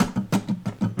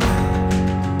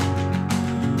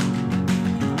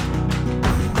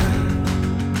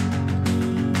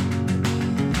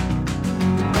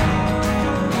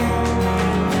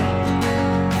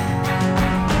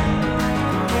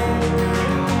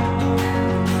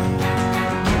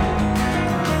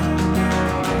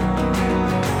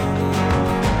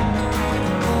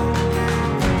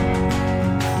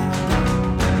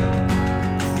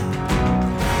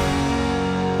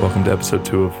to episode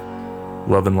 2 of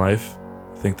Love and Life.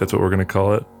 I think that's what we're going to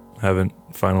call it. Haven't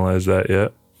finalized that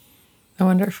yet. I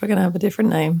wonder if we're going to have a different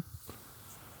name.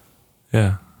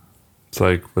 Yeah. It's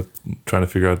like we're trying to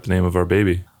figure out the name of our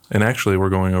baby. And actually, we're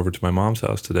going over to my mom's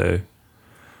house today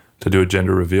to do a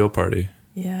gender reveal party.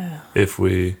 Yeah. If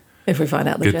we find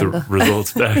out the get gender. the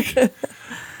results back.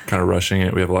 Kind of rushing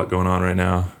it. We have a lot going on right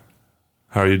now.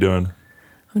 How are you doing?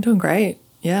 I'm doing great.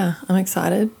 Yeah, I'm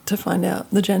excited to find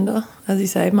out the gender. As you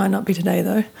say, it might not be today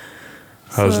though.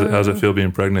 How's it feel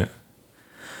being pregnant?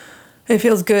 It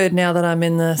feels good now that I'm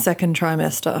in the second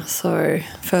trimester. So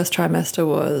first trimester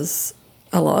was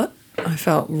a lot. I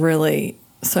felt really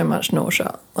so much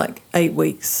nausea, like 8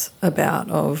 weeks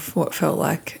about of what felt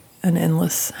like an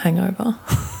endless hangover.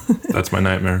 That's my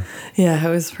nightmare. Yeah, it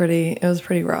was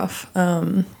pretty rough.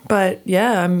 But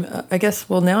yeah, I guess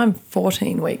now I'm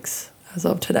 14 weeks as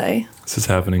of today. This is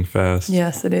happening fast.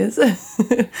 Yes, it is.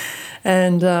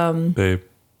 And babe,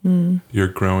 you're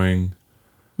growing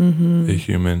a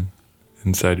human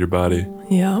inside your body.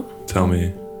 Yeah. Tell me,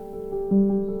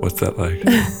 what's that like?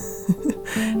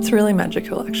 It's really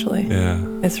magical, actually. Yeah.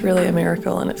 It's really a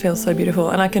miracle, and it feels so beautiful.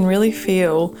 And I can really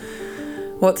feel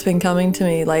what's been coming to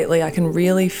me lately. I can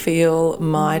really feel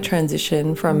my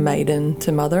transition from maiden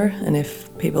to mother. And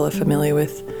if people are familiar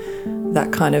with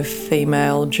that kind of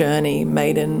female journey,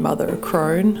 maiden, mother,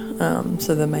 crone.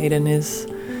 So the maiden is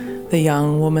the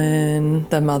young woman,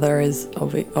 the mother is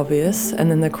obvious, and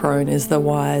then the crone is the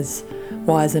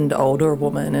wizened older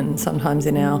woman. And sometimes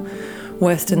in our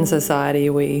Western society,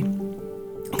 we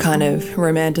kind of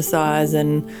romanticize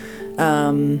and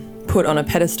put on a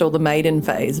pedestal the maiden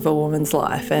phase of a woman's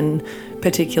life, and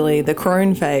particularly the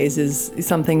crone phase is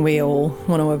something we all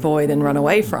want to avoid and run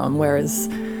away from, whereas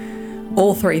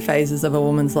all 3 phases of a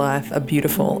woman's life are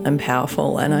beautiful and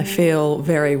powerful, and I feel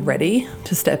very ready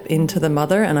to step into the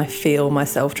mother, and I feel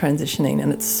myself transitioning,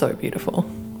 and it's so beautiful.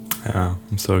 Yeah,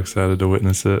 I'm so excited to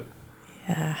witness it.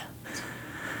 Yeah.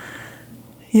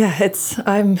 Yeah,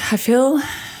 I feel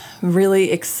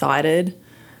really excited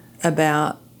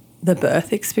about the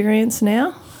birth experience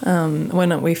now.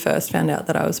 When we first found out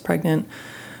that I was pregnant,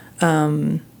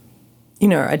 I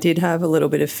did have a little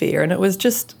bit of fear, and it was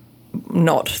just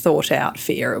not thought out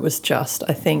fear. It was just,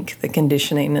 I think, the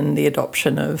conditioning and the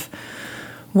adoption of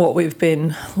what we've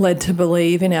been led to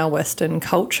believe in our Western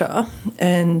culture.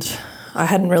 And I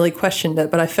hadn't really questioned it,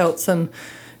 but I felt some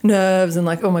nerves and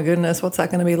like, oh my goodness, what's that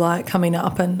going to be like coming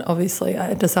up? And obviously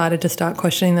I decided to start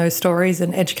questioning those stories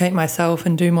and educate myself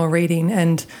and do more reading.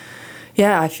 And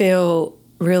yeah, I feel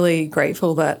really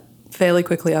grateful that fairly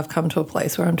quickly I've come to a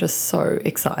place where I'm just so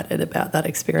excited about that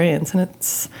experience. And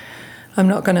I'm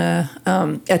not going to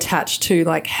attach to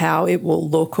like how it will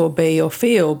look or be or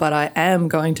feel, but I am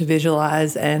going to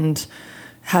visualize and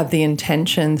have the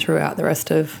intention throughout the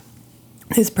rest of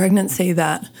this pregnancy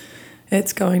that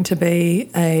it's going to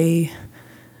be a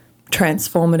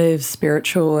transformative,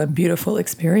 spiritual and beautiful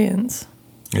experience.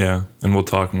 Yeah, and we'll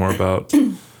talk more about,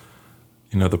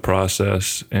 the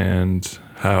process and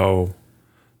how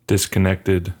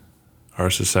disconnected our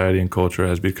society and culture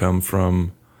has become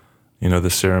from the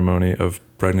ceremony of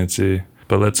pregnancy.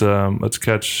 But let's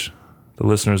catch the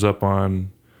listeners up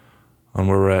on where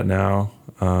we're at now.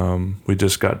 We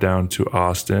just got down to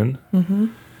Austin. Mm-hmm.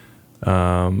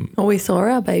 We saw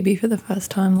our baby for the first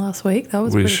time last week. That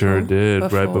was we pretty sure cool.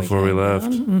 did right before we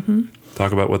left. Mm-hmm.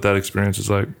 Talk about what that experience was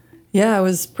like. Yeah, it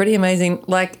was pretty amazing.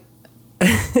 Like,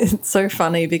 it's so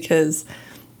funny because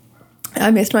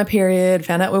I missed my period,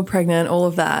 found out we were pregnant, all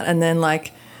of that, and then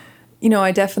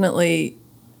I definitely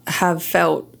have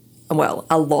felt, a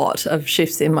lot of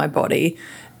shifts in my body,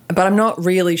 but I'm not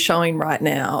really showing right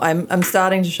now. I'm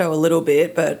starting to show a little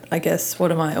bit, but I guess,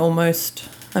 I'm almost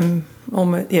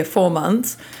 4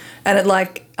 months. And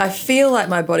I feel like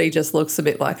my body just looks a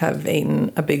bit like I've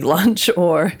eaten a big lunch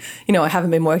or, I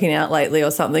haven't been working out lately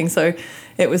or something. So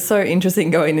it was so interesting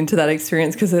going into that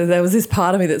experience because there was this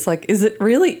part of me that's like, is it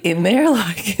really in there?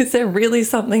 Like, is there really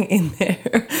something in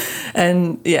there?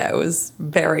 And yeah, it was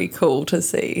very cool to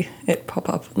see it pop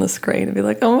up on the screen and be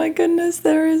like, oh my goodness,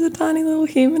 there is a tiny little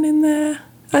human in there.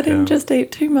 I didn't just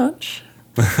eat too much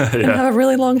and have a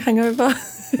really long hangover.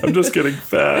 I'm just getting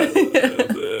fat.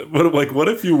 What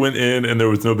if you went in and there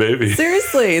was no baby?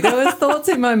 Seriously, there was thoughts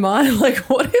in my mind like,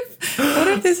 what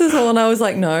if this is all? And I was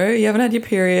like, no, you haven't had your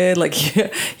period. Like,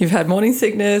 you've had morning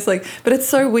sickness. Like, but it's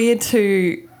so weird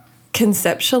to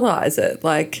conceptualize it.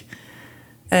 Like,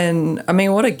 and I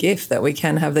mean, what a gift that we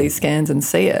can have these scans and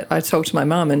see it. I talked to my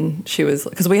mum and she was,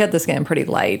 because we had the scan pretty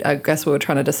late. I guess we were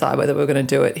trying to decide whether we were going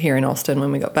to do it here in Austin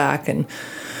when we got back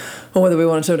or whether we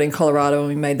wanted to do it in Colorado, and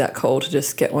we made that call to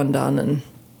just get one done. And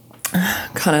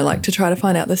kind of like to try to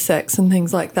find out the sex and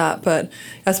things like that. But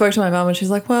I spoke to my mum and she's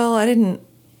like, well, I didn't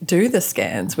do the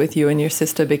scans with you and your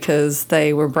sister because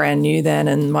they were brand new then,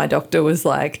 and my doctor was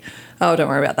like, oh, don't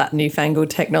worry about that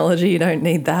newfangled technology, you don't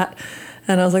need that.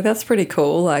 And I was like, that's pretty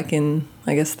cool. Like in,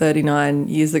 I guess, 39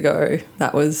 years ago,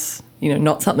 that was,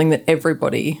 not something that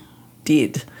everybody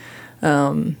did.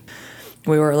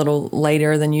 We were a little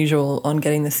later than usual on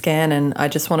getting the scan, and I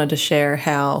just wanted to share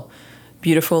how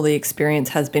beautiful the experience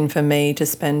has been for me to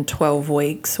spend 12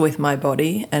 weeks with my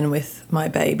body and with my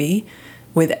baby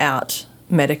without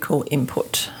medical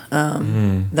input.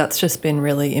 That's just been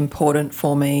really important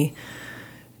for me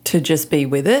to just be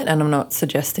with it. And I'm not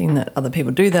suggesting that other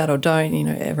people do that or don't,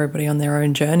 everybody on their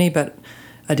own journey, but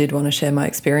I did want to share my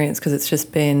experience because it's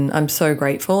just been, I'm so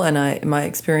grateful. And my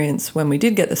experience when we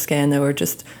did get the scan, there were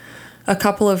just a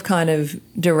couple of kind of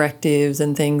directives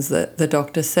and things that the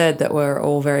doctor said that were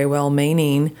all very well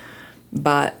meaning,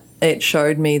 but it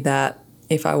showed me that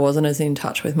if I wasn't as in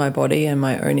touch with my body and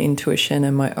my own intuition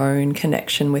and my own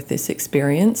connection with this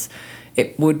experience,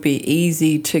 it would be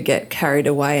easy to get carried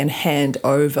away and hand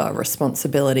over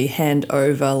responsibility, hand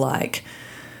over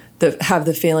have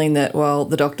the feeling that, well,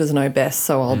 the doctors know best,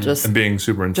 so I'll just... And being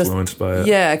super influenced by it.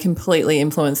 Yeah, completely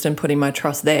influenced and putting my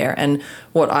trust there. And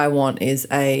what I want is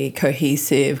a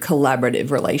cohesive, collaborative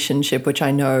relationship, which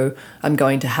I know I'm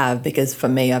going to have because for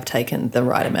me, I've taken the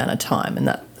right amount of time. And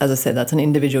that, as I said, that's an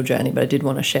individual journey, but I did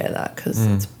want to share that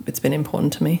because it's been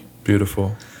important to me.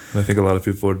 Beautiful. And I think a lot of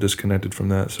people are disconnected from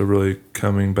that. So really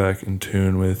coming back in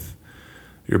tune with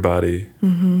your body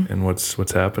and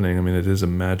what's happening. I mean, it is a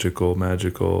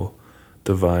magical,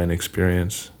 divine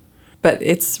experience. But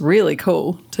it's really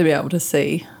cool to be able to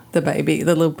see the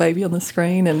little baby on the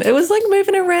screen. And it was like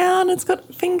moving around. It's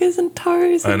got fingers and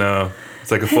toes. I know.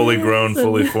 It's like a fully grown,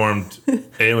 fully formed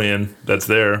alien that's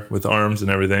there with arms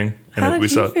and everything. And How did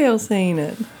you feel seeing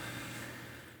it?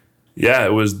 Yeah,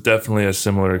 it was definitely a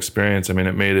similar experience. I mean,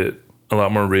 it made it a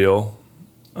lot more real.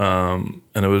 And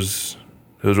it was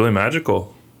really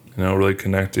magical, really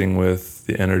connecting with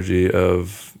the energy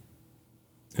of,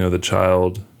 the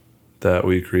child that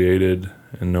we created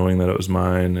and knowing that it was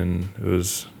mine. And it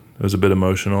was a bit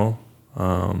emotional,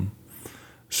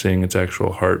 seeing its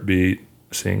actual heartbeat,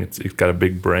 seeing it's got a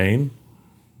big brain,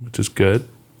 which is good.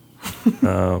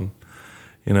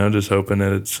 Just hoping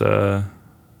that it's,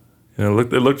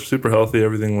 it looked super healthy.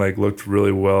 Everything looked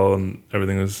really well and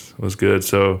everything was good.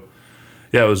 So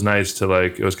yeah, it was nice to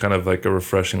it was kind of like a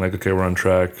refreshing, okay, we're on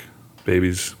track.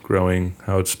 Baby's growing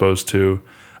how it's supposed to.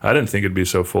 I didn't think it'd be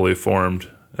so fully formed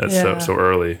so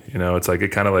early. It's it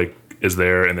kind of is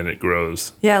there and then it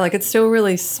grows. Yeah, it's still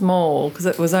really small because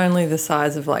it was only the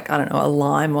size of I don't know, a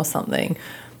lime or something.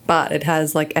 But it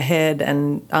has a head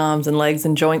and arms and legs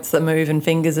and joints that move and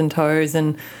fingers and toes,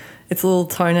 and its little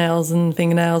toenails and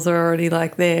fingernails are already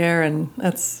there, and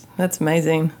that's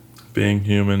amazing. Being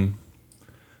human,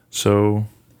 so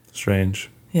strange.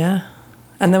 Yeah.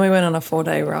 And then we went on a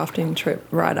 4-day rafting trip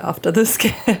right after the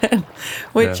scan,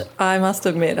 which I must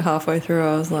admit halfway through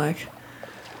I was like,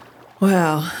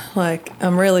 wow,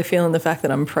 I'm really feeling the fact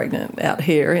that I'm pregnant out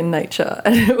here in nature.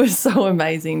 And it was so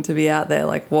amazing to be out there.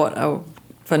 What a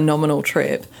phenomenal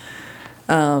trip.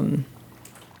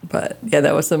 But yeah,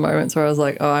 there were some moments where I was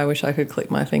like, oh, I wish I could click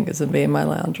my fingers and be in my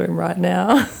lounge room right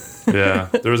now. Yeah,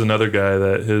 there was another guy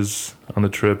that on the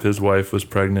trip, his wife was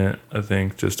pregnant, I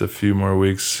think just a few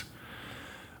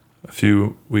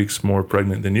weeks more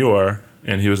pregnant than you are.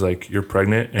 And he was like, you're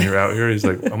pregnant and you're out here? He's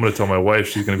like, I'm going to tell my wife.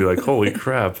 She's going to be like, holy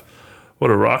crap,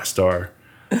 what a rock star.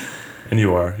 And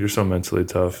you are. You're so mentally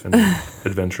tough and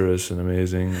adventurous and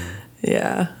amazing.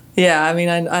 Yeah. Yeah, I mean,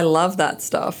 I love that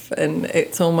stuff. And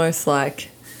it's almost like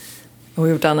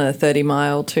we've done a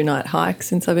 30-mile 2-night hike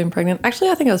since I've been pregnant.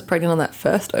 Actually, I think I was pregnant on that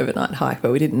first overnight hike,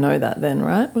 but we didn't know that then,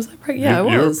 right? Was I pregnant? Yeah, I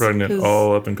was. You were pregnant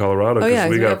all up in Colorado because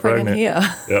we got pregnant here.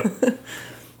 Yep.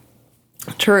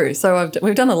 True. So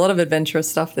we've done a lot of adventurous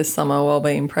stuff this summer while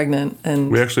being pregnant. And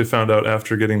we actually found out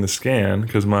after getting the scan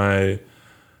because my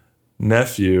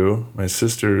nephew, my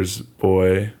sister's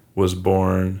boy, was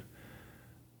born.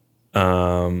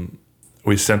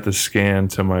 We sent the scan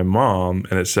to my mom,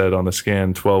 and it said on the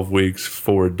scan 12 weeks,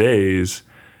 4 days,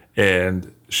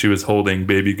 and she was holding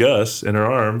baby Gus in her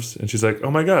arms, and she's like,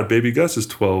 oh my God, baby Gus is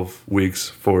 12 weeks,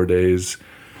 4 days.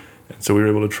 And so we were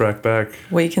able to track back.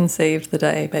 We conceived the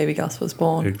day baby Gus was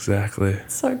born. Exactly.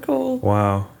 It's so cool.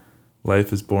 Wow.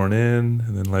 Life is born in,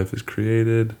 and then life is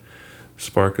created.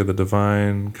 Spark of the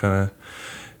divine, kind of.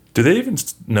 Do they even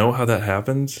know how that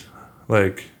happens?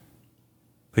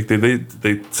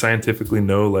 They scientifically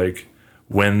know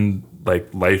when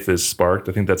life is sparked.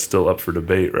 I think that's still up for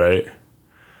debate, right?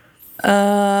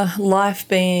 Life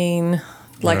being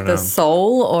like don't the know.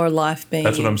 soul, or life being...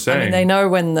 That's what I'm I saying. mean, they know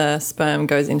when the sperm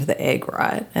goes into the egg,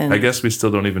 right? And I guess we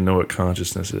still don't even know what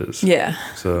consciousness is. yeah.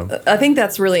 So I think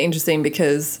that's really interesting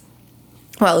because,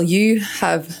 well, you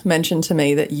have mentioned to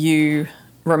me that you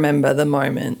remember the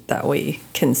moment that we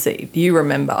conceived. You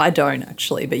remember. I don't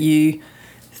actually, but you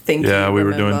think yeah, you we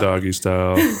were doing remember. doggy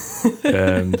style,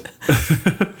 and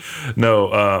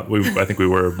no, I think we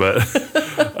were, but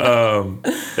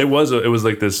it was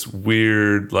like this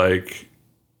weird like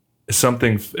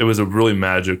something. It was a really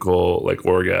magical like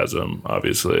orgasm,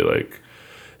 obviously, like,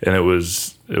 and it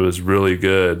was really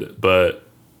good, but.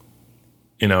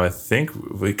 You know, I think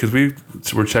because we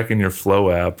were checking your Flow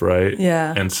app, right?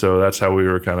 Yeah. And so that's how we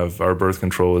were our birth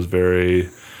control was very,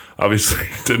 obviously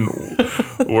didn't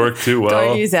work too well.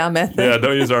 Don't use our method. Yeah,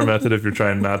 don't use our method if you're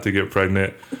trying not to get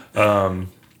pregnant.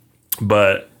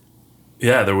 But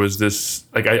yeah, there was this,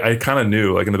 like, I kind of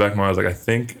knew, like in the back of my mind, I was like, I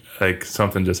think like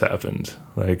something just happened.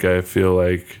 Like, I feel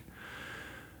like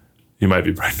you might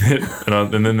be pregnant.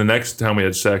 And then the next time we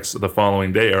had sex the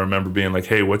following day, I remember being like,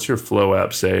 hey, what's your Flow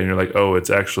app say? And you're like, oh,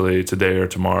 it's actually today or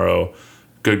tomorrow.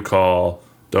 Good call.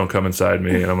 Don't come inside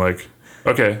me. And I'm like,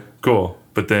 okay, cool.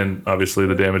 But then obviously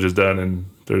the damage is done, and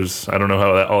I don't know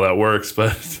how all that works,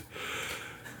 but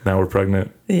now we're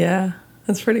pregnant. Yeah,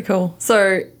 that's pretty cool.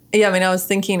 So, yeah, I mean, I was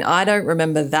thinking, I don't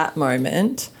remember that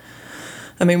moment.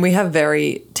 I mean, we have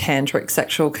very tantric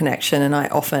sexual connection, and I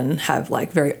often have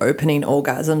like very opening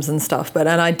orgasms and stuff. And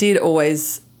I did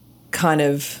always kind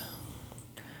of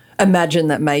imagine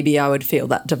that maybe I would feel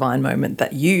that divine moment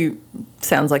that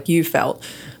sounds like you felt.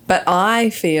 But I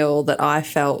feel that I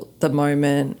felt the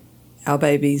moment our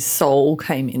baby's soul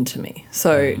came into me.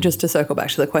 So just to circle back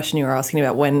to the question you were asking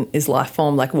about when is life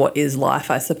formed, like what is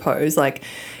life, I suppose, like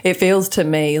it feels to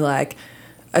me like,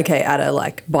 okay, at a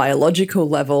like biological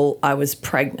level, I was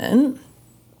pregnant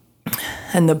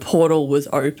and the portal was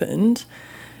opened.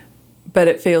 But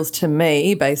it feels to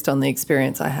me, based on the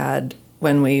experience I had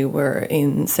when we were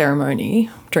in ceremony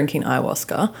drinking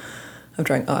ayahuasca, I've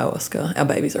drank ayahuasca. Our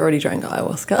baby's already drank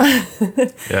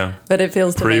ayahuasca. Yeah. But it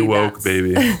feels to me Pre-woke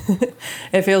baby.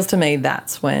 it feels to me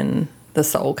that's when the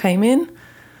soul came in.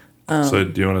 So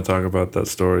do you want to talk about that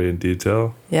story in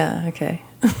detail? Yeah, okay.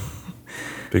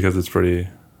 Because it's pretty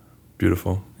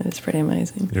beautiful. It's pretty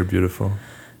amazing. You're beautiful.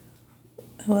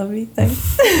 I love you.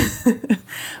 Thanks.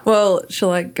 Well,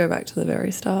 shall I go back to the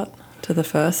very start, to the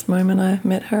first moment I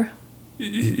met her?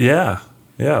 Yeah.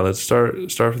 Let's start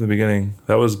from the beginning.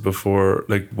 That was before,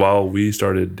 like, while we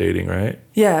started dating, right?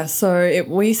 Yeah, so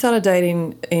we started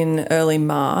dating in early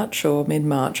March or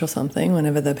mid-March or something,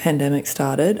 whenever the pandemic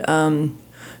started.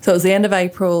 So it was the end of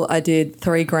April. I did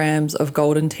 3 grams of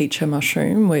golden teacher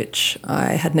mushroom, which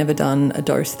I had never done a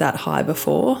dose that high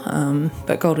before.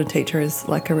 But golden teacher is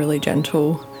like a really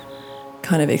gentle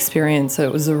kind of experience. So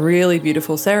it was a really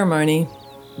beautiful ceremony.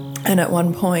 And at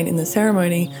one point in the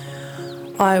ceremony,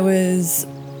 I was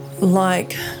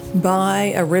like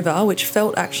by a river, which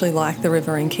felt actually like the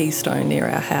river in Keystone near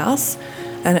our house.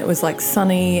 And it was like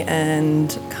sunny and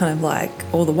kind of like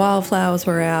all the wildflowers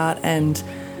were out, and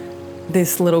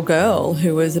this little girl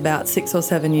who was about 6 or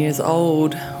 7 years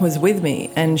old was with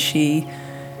me, and she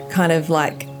kind of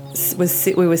like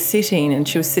we were sitting, and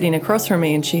she was sitting across from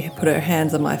me, and she put her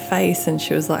hands on my face and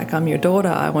she was like, I'm your daughter,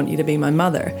 I want you to be my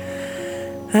mother.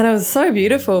 And it was so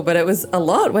beautiful, but it was a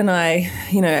lot when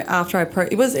after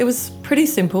it was pretty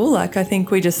simple. Like, I think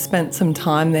we just spent some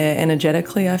time there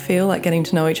energetically, I feel, like getting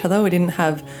to know each other. We didn't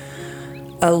have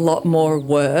a lot more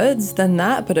words than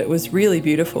that, but it was really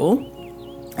beautiful.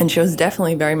 And she was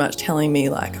definitely very much telling me,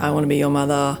 like, I want to be your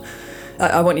mother.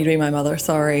 I want you to be my mother,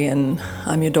 sorry, and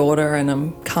I'm your daughter, and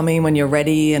I'm coming when you're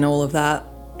ready, and all of that.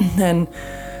 And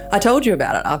I told you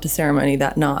about it after ceremony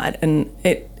that night, and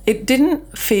it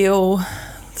didn't feel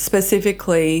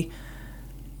specifically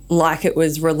like it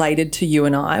was related to you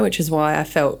and I, which is why I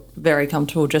felt very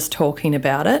comfortable just talking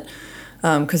about it,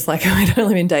 because like I'd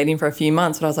only been dating for a few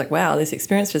months, but I was like, wow, this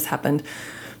experience just happened.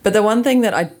 But the one thing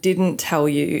that I didn't tell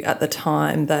you at the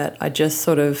time that I just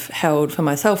sort of held for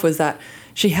myself was that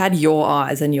she had your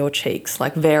eyes and your cheeks,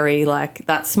 like very like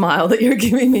that smile that you're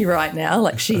giving me right now,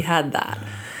 like she had that.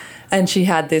 And she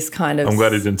had this kind of... I'm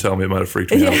glad you didn't tell me. It might have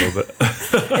freaked me out a little bit.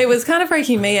 It was kind of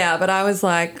freaking me out, but I was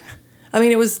like... I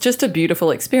mean, it was just a beautiful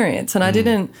experience, and I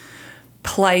didn't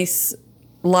place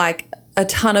like a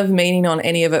ton of meaning on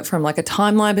any of it from like a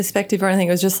timeline perspective or anything.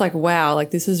 It was just like, wow,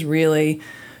 like this is really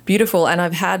beautiful. And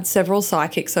I've had several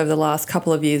psychics over the last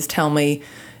couple of years tell me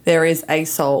there is a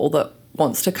soul that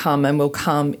wants to come and will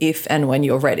come if and when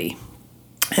you're ready.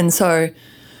 And so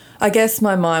I guess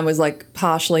my mind was like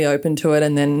partially open to it,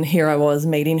 and then here I was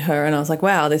meeting her, and I was like,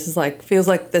 wow, this is like, feels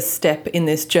like the step in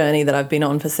this journey that I've been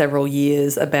on for several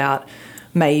years about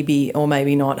maybe or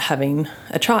maybe not having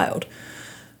a child.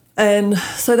 And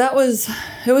so it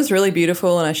was really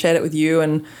beautiful, and I shared it with you,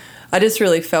 and I just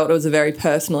really felt it was a very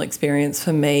personal experience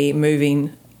for me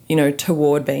moving,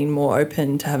 toward being more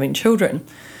open to having children.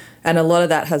 And a lot of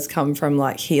that has come from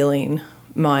like healing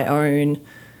my own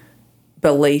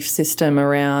belief system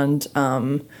around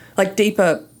like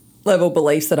deeper level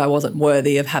beliefs that I wasn't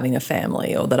worthy of having a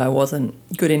family, or that I wasn't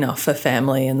good enough for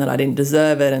family, and that I didn't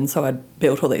deserve it. And so I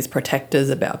built all these protectors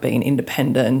about being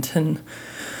independent and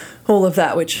all of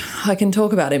that, which I can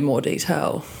talk about in more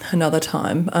detail another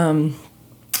time.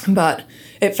 But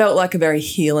it felt like a very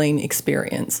healing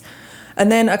experience.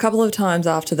 And then a couple of times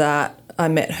after that, I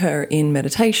met her in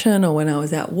meditation or when I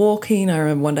was out walking. I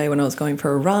remember one day when I was going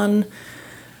for a run.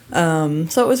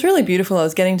 So it was really beautiful. I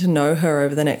was getting to know her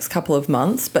over the next couple of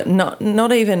months, but not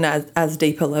even as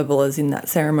deep a level as in that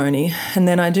ceremony. And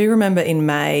then I do remember in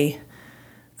May,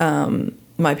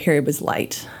 my period was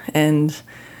late, and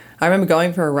I remember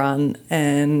going for a run,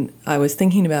 and I was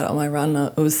thinking about it on my run.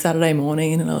 It was Saturday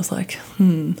morning, and I was like,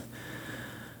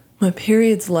 my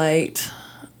period's late.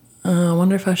 I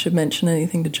wonder if I should mention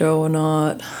anything to Joe or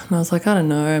not. And I was like, I don't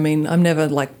know. I mean, I'm never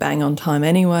like bang on time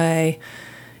anyway.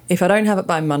 If I don't have it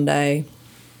by Monday,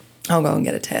 I'll go and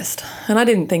get a test. And I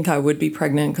didn't think I would be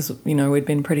pregnant because, we'd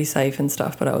been pretty safe and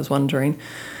stuff, but I was wondering.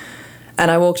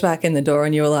 And I walked back in the door,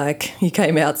 and you were like, you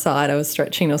came outside, I was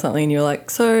stretching or something, and you were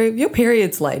like, so your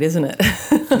period's late, isn't it?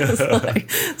 It was like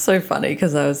so funny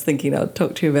because I was thinking I'd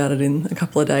talk to you about it in a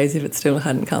couple of days if it still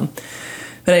hadn't come.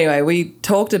 But anyway, we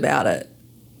talked about it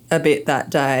a bit that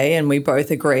day, and we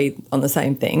both agreed on the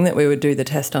same thing, that we would do the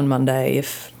test on Monday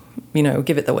if,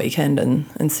 give it the weekend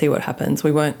and see what happens.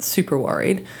 We weren't super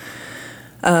worried.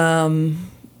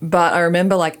 But I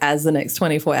remember like as the next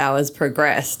 24 hours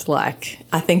progressed, like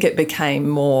I think it became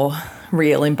more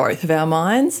real in both of our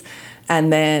minds.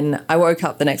 And then I woke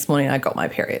up the next morning and I got my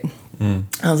period. I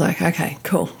was like, okay,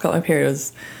 cool, got my period.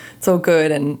 It's all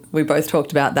good. And we both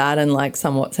talked about that and like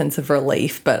somewhat sense of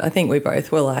relief. But I think we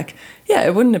both were like, yeah,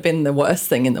 it wouldn't have been the worst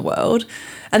thing in the world.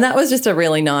 And that was just a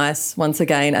really nice, once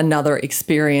again, another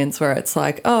experience where it's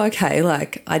like, oh, okay,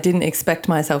 like I didn't expect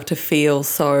myself to feel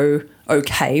so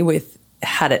okay with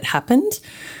had it happened.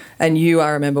 And you, I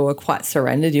remember, were quite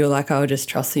surrendered. You were like, oh, just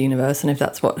trust the universe. And if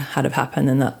that's what had have happened,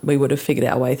 then that we would have figured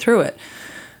our way through it.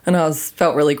 And I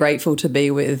felt really grateful to be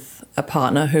with a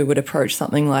partner who would approach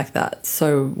something like that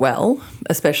so well,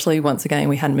 especially once again,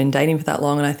 we hadn't been dating for that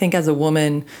long. And I think as a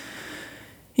woman,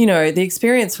 the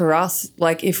experience for us,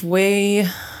 like if the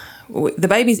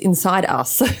baby's inside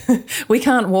us, we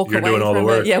can't walk away doing all from the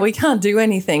work. it. Yeah, we can't do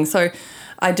anything. So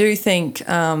I do think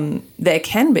there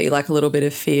can be like a little bit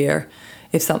of fear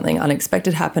if something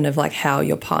unexpected happened, of like how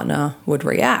your partner would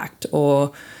react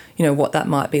or, what that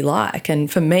might be like.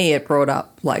 And for me, it brought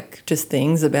up like just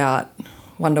things about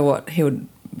wonder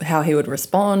how he would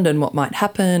respond and what might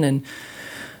happen and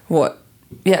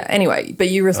anyway, but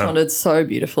you responded so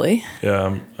beautifully.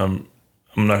 Yeah, I'm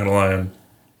not gonna lie, I'm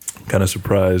kind of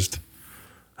surprised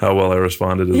how well I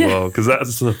responded as well, because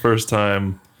that's the first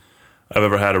time I've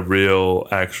ever had a real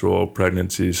actual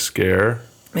pregnancy scare.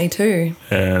 Me too.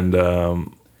 And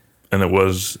it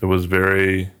was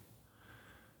very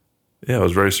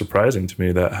surprising to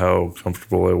me that how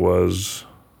comfortable I was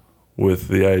with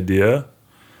the idea.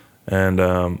 And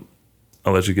I'll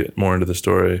let you get more into the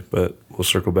story, but we'll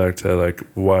circle back to like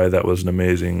why that was an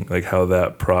amazing, like how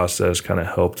that process kind of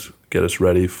helped get us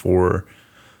ready for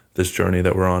this journey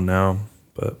that we're on now.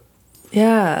 But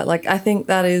yeah, like I think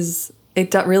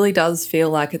it really does feel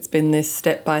like it's been this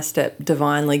step-by-step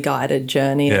divinely guided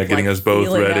journey. Yeah, of getting like us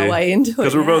both ready. Our way into it.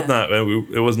 Because we're both not,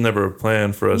 it was never a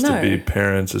plan for us to be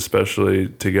parents, especially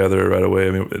together right away.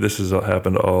 I mean, this has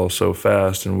happened all so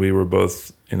fast, and we were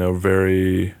both,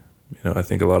 very, I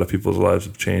think a lot of people's lives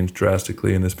have changed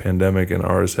drastically in this pandemic, and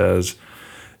ours has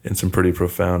in some pretty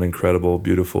profound, incredible,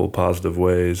 beautiful, positive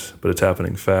ways, but it's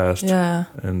happening fast. Yeah.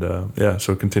 And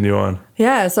so continue on.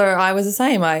 Yeah, so I was the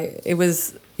same.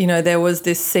 There was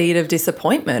this seed of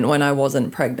disappointment when I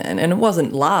wasn't pregnant, and it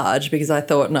wasn't large because I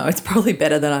thought, no, it's probably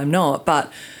better that I'm not.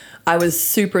 But I was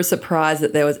super surprised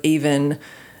that there was even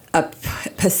a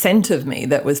percent of me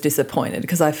that was disappointed,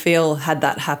 because I feel had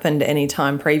that happened any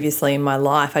time previously in my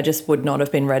life, I just would not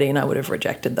have been ready and I would have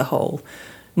rejected the whole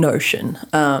notion.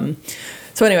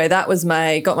 So anyway, that was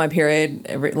May, got my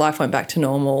period, life went back to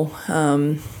normal.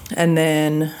 And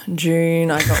then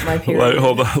June, I got my period.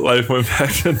 Life went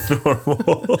back to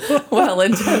normal. Well,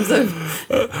 in terms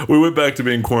of... we went back to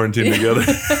being quarantined together.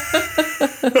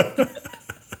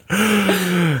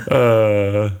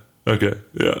 Okay.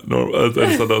 Yeah. No, I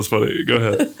just thought that was funny. Go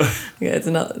ahead. Yeah, it's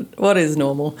not. What is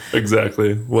normal?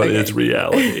 Exactly. What Okay. is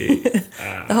reality?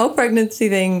 The whole pregnancy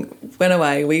thing went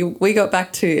away. We got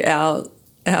back to our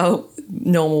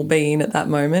normal being at that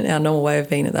moment, our normal way of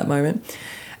being at that moment.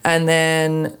 And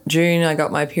then June, I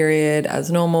got my period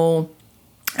as normal.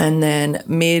 And then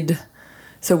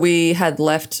so we had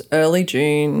left early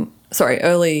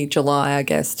July, I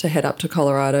guess, to head up to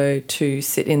Colorado to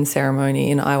sit in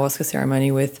ayahuasca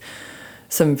ceremony with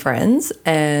some friends.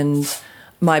 And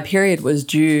my period was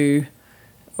due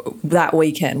that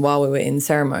weekend while we were in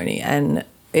ceremony. And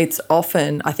it's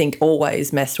often, I think,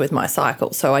 always messed with my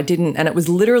cycle. So I didn't, and it was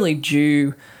literally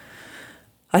due,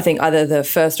 I think, either the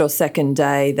first or second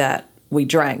day that we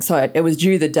drank. So it was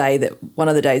due one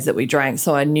of the days that we drank.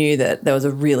 So I knew that there was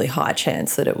a really high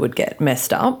chance that it would get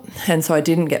messed up. And so I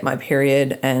didn't get my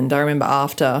period. And I remember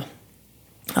after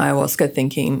ayahuasca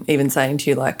thinking, even saying to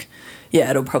you, like, yeah,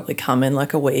 it'll probably come in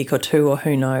like a week or two or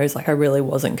who knows. Like, I really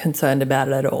wasn't concerned about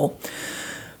it at all.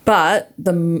 But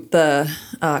the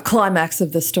climax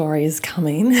of the story is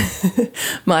coming.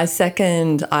 My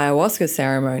second ayahuasca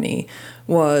ceremony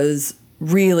was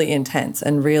really intense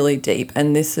and really deep.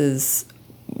 And this is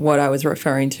what I was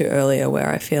referring to earlier, where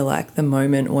I feel like the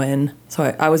moment when...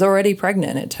 So I was already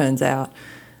pregnant, it turns out,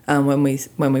 when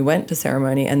we went to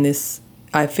ceremony. And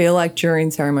I feel like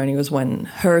during ceremony was when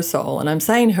her soul, and I'm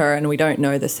saying her and we don't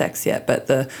know the sex yet, but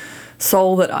the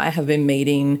soul that I have been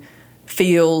meeting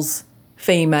feels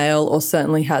female or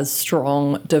certainly has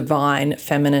strong divine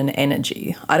feminine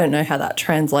energy. I don't know how that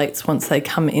translates once they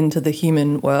come into the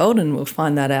human world, and we'll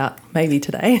find that out maybe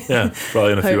today. Yeah,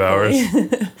 probably in a few hours.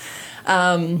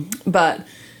 But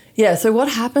yeah, so what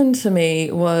happened to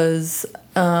me was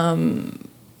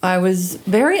I was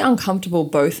very uncomfortable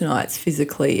both nights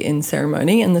physically in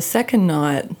ceremony, and the second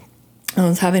night I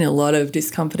was having a lot of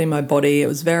discomfort in my body. It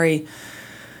was very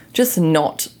just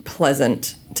not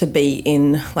pleasant to be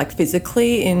in, like,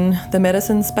 physically in the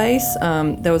medicine space.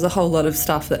 There was a whole lot of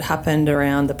stuff that happened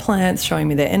around the plants showing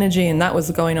me their energy, and that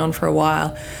was going on for a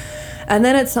while. And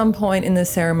then at some point in the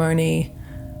ceremony,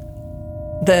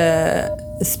 the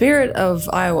spirit of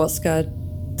ayahuasca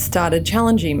started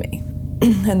challenging me.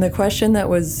 And the question that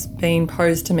was being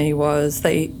posed to me was,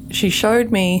 she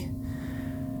showed me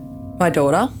my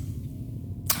daughter.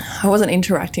 I wasn't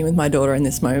interacting with my daughter in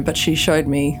this moment, but she showed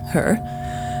me her,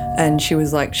 and she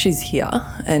was like, she's here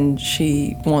and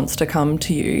she wants to come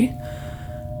to you.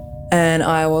 And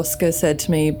ayahuasca said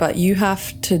to me, but you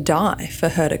have to die for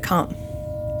her to come.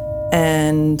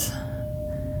 And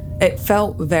it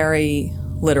felt very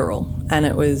literal, and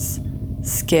it was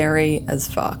scary as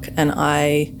fuck. And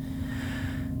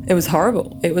it was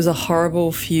horrible. It was a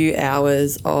horrible few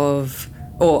hours of,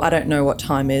 or I don't know what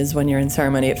time is when you're in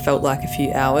ceremony, it felt like a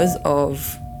few hours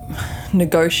of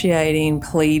negotiating,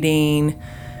 pleading,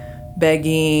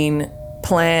 begging,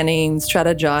 planning,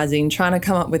 strategizing, trying to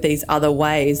come up with these other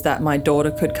ways that my daughter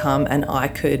could come and I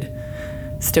could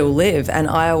still live. And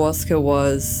ayahuasca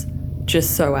was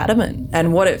just so adamant.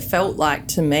 And what it felt like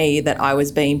to me that I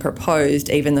was being proposed,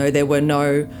 even though there were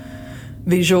no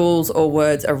visuals or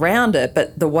words around it,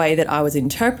 but the way that I was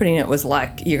interpreting it was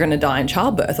like, you're going to die in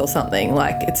childbirth or something.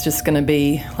 Like, it's just going to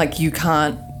be like, you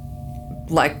can't,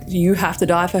 like, you have to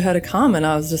die for her to come. And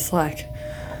I was just like,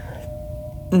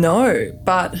 no.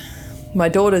 But my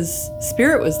daughter's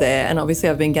spirit was there, and obviously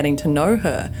I've been getting to know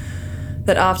her,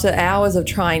 that after hours of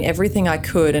trying everything I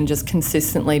could and just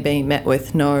consistently being met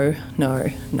with no, no,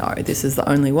 no, this is the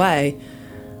only way,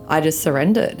 I just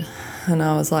surrendered. And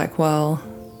I was like, well,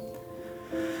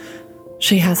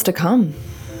 she has to come.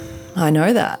 I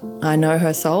know that. I know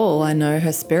her soul. I know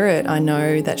her spirit. I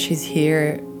know that she's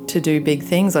here to do big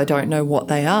things. I don't know what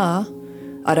they are.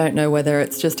 I don't know whether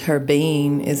it's just her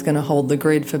being is going to hold the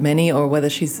grid for many, or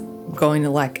whether she's going to,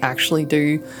 like, actually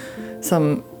do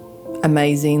some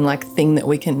amazing, like, thing that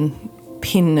we can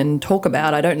pin and talk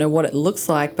about. I don't know what it looks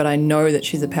like, but I know that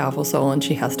she's a powerful soul and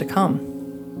she has to come.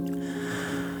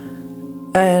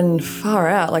 And far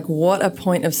out, like, what a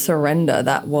point of surrender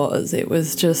that was. It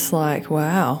was just like,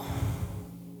 wow.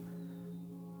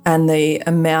 And the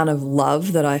amount of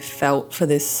love that I felt for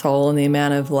this soul, and the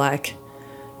amount of, like,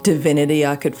 divinity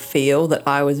I could feel that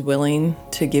I was willing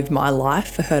to give my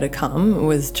life for her to come,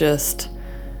 was just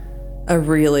a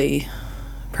really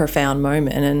profound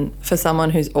moment. And for someone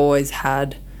who's always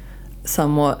had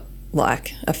somewhat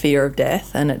like a fear of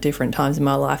death, and at different times in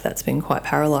my life that's been quite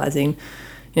paralyzing,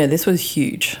 you know, this was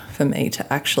huge for me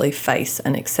to actually face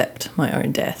and accept my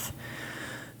own death.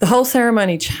 the whole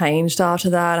ceremony changed after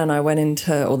that, and I went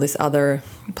into all this other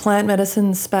plant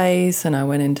medicine space, and I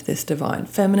went into this divine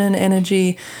feminine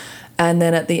energy. And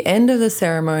then at the end of the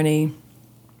ceremony,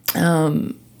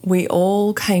 we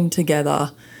all came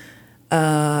together,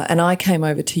 and I came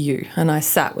over to you, and I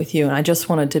sat with you, and I just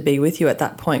wanted to be with you at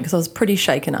that point because I was pretty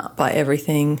shaken up by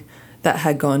everything that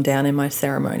had gone down in my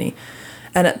ceremony.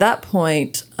 And at that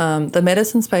point, the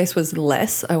medicine space was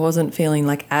less. I wasn't feeling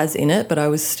like as in it, but I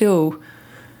was still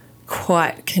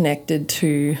quite connected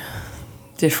to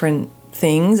different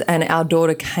things. And our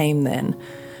daughter came then,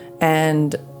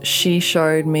 and she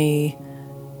showed me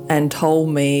and told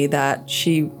me that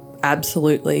she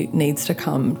absolutely needs to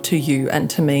come to you and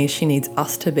to me. She needs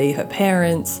us to be her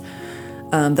parents,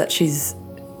 that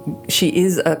she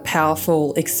is a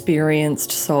powerful,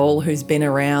 experienced soul who's been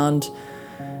around,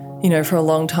 for a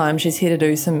long time. She's here to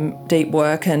do some deep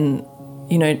work and,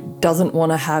 doesn't want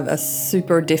to have a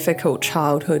super difficult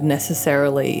childhood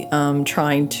necessarily,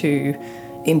 trying to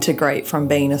integrate from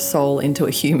being a soul into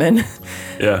a human.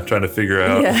 Yeah, trying to figure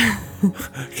out. Yeah.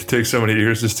 It can take so many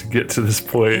years just to get to this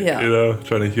point,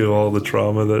 trying to heal all the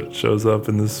trauma that shows up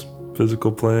in this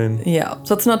physical plane. Yeah.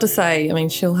 So it's not to say,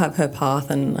 she'll have her path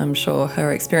and I'm sure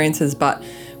her experiences, but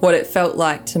what it felt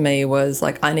like to me was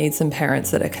like, I need some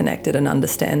parents that are connected and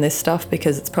understand this stuff,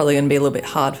 because it's probably going to be a little bit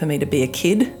hard for me to be a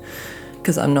kid,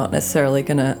 because I'm not necessarily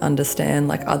going to understand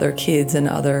like other kids and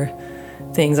other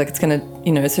things. Like it's going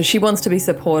to, so she wants to be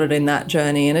supported in that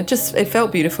journey, and it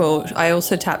felt beautiful. I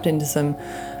also tapped into some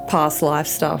past life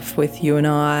stuff with you and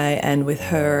I and with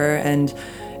her, and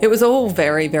it was all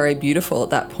very, very beautiful at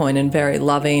that point, and very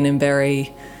loving, and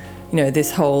very,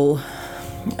 this whole,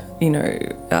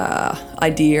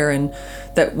 idea, and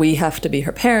that we have to be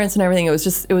her parents and everything. It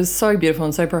was so beautiful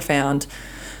and so profound.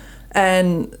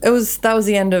 And that was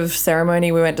the end of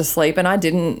ceremony. We went to sleep, and I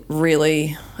don't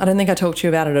think I talked to you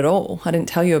about it at all. I didn't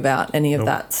tell you about any of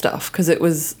that stuff because it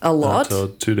was a lot. Until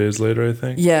 2 days later, I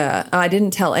think. Yeah, I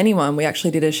didn't tell anyone. We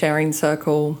actually did a sharing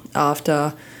circle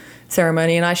after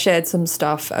ceremony, and I shared some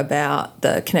stuff about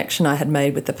the connection I had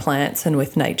made with the plants and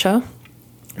with nature,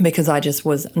 because I just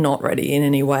was not ready in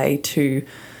any way to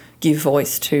give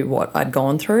voice to what I'd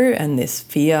gone through and this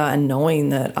fear and knowing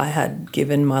that I had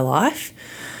given my life.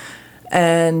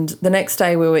 And the next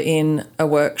day we were in a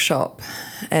workshop,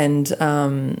 and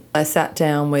I sat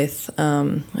down with,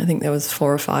 I think there was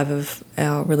 4 or 5 of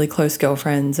our really close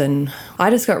girlfriends, and I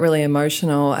just got really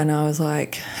emotional, and I was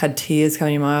like, had tears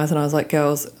coming in my eyes, and I was like,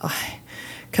 girls,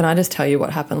 can I just tell you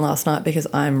what happened last night, because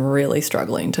I'm really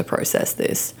struggling to process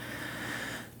this.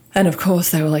 And of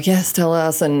course they were like, yes, tell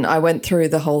us. And I went through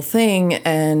the whole thing,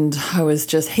 and I was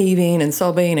just heaving and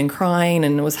sobbing and crying,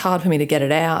 and it was hard for me to get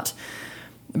it out.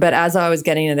 But as I was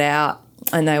getting it out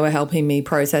and they were helping me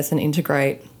process and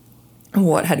integrate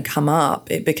what had come up,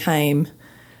 it became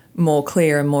more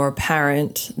clear and more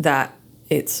apparent that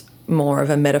it's more of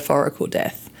a metaphorical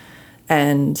death.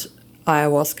 And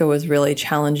ayahuasca was really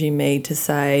challenging me to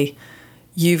say,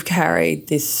 you've carried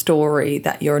this story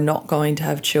that you're not going to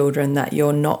have children, that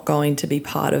you're not going to be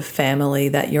part of family,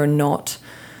 that you're not,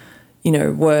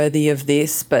 worthy of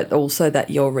this, but also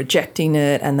that you're rejecting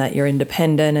it and that you're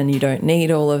independent and you don't need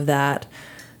all of that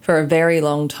for a very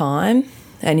long time.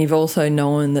 And you've also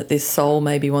known that this soul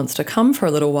maybe wants to come for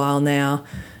a little while now,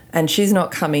 and she's not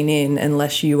coming in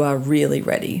unless you are really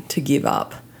ready to give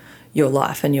up your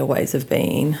life and your ways of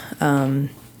being,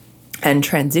 and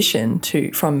transition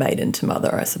from maiden to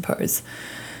mother, I suppose.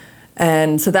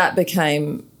 And so that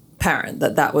became apparent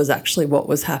that was actually what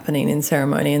was happening in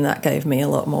ceremony, and that gave me a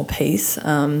lot more peace.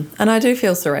 And I do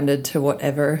feel surrendered to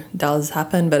whatever does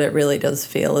happen, but it really does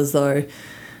feel as though,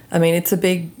 it's a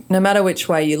big, no matter which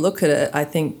way you look at it, I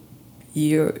think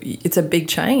it's a big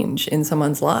change in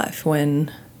someone's life when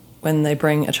they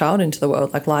bring a child into the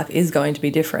world. Like, life is going to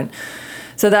be different.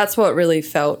 So that's what really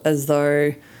felt as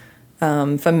though,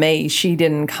 for me, she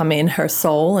didn't come in her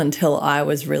soul until I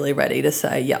was really ready to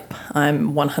say, yep,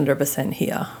 I'm 100%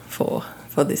 here for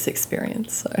this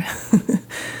experience. So it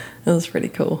was pretty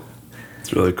cool.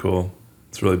 It's really cool.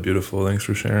 It's really beautiful. Thanks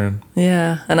for sharing.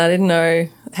 Yeah, and I didn't know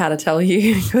how to tell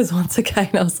you because once again,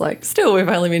 I was like, still, we've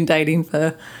only been dating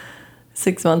for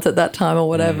 6 months at that time or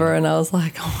whatever, and I was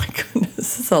like, oh my goodness,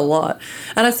 this is a lot.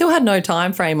 And I still had no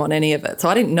time frame on any of it, so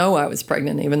I didn't know I was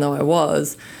pregnant even though I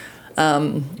was.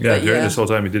 During this whole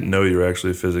time you didn't know you were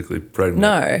actually physically pregnant.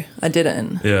 No, I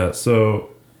didn't. Yeah, so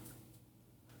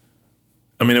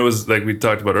it was like we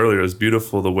talked about earlier, it was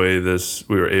beautiful the way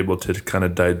we were able to kind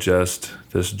of digest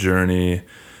this journey,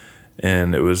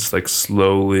 and it was like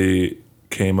slowly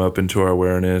came up into our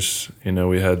awareness.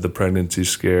 We had the pregnancy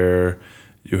scare.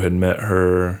 You had met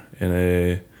her in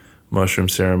a mushroom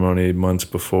ceremony months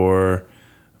before,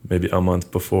 maybe a month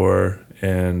before,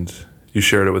 and you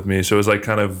shared it with me. So it was like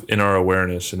kind of in our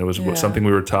awareness, and it was something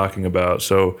we were talking about.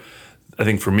 So I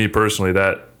think for me personally,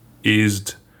 that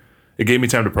it gave me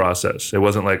time to process. It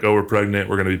wasn't like, oh, we're pregnant,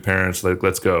 we're going to be parents, like,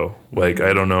 let's go. Like,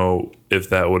 I don't know if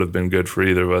that would have been good for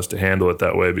either of us to handle it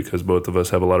that way, because both of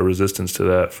us have a lot of resistance to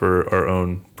that for our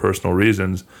own personal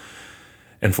reasons.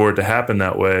 And for it to happen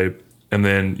that way, and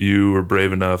then you were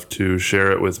brave enough to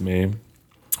share it with me,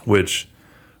 which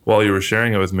while you were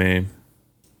sharing it with me,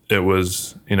 it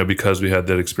was, because we had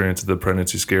that experience of the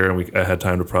pregnancy scare, and I had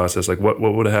time to process, like, what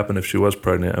would have happened if she was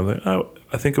pregnant? I'm like, oh,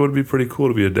 I think it would be pretty cool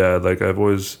to be a dad. Like,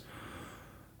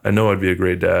 I know I'd be a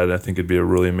great dad. I think it'd be a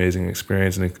really amazing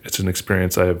experience, and it's an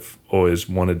experience I've always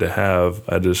wanted to have.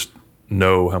 I just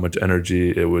know how much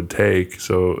energy it would take,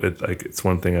 so it's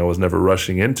one thing I was never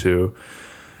rushing into.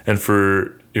 And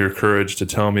for your courage to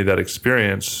tell me that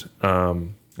experience, I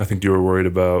think you were worried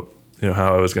about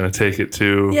how I was going to take it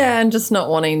too. Yeah, and just not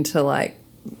wanting to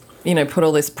put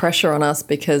all this pressure on us,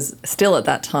 because still at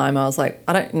that time I was like,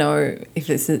 I don't know if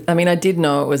this is. I mean, I did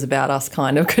know it was about us,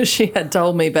 kind of, because she had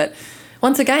told me, but.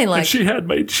 Once again, like... And she had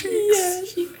my cheeks. Yeah,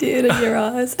 she did in your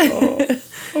eyes.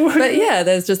 But yeah,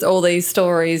 there's just all these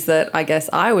stories that I guess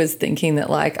I was thinking that,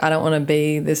 like, I don't want to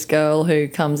be this girl who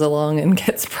comes along and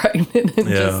gets pregnant and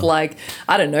just, like,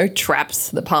 I don't know, traps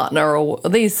the partner, or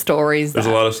these stories. There's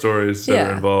a lot of stories that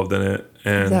are involved in it.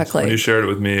 And when you shared it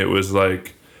with me, it was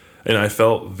like... And I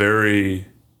felt very,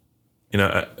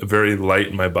 very light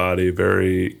in my body,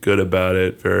 very good about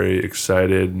it, very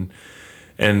excited.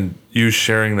 And you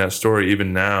sharing that story,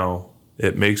 even now,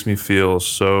 it makes it feel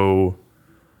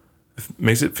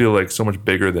like so much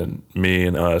bigger than me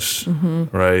and us,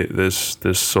 right? This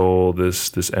soul,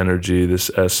 this energy,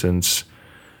 this essence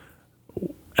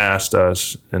asked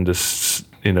us, and just,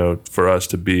 for us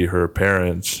to be her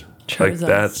parents. Chose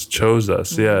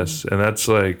us, yes. And that's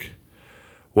like,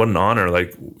 what an honor.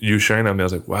 Like, you sharing that with me, I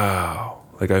was like, wow.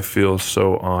 Like, I feel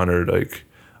so honored. Like,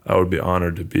 I would be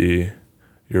honored to be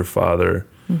your father.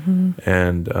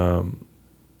 And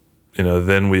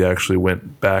then we actually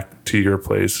went back to your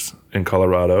place in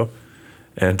Colorado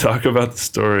and talk about the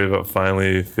story about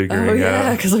finally figuring out. Oh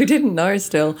yeah, because we didn't know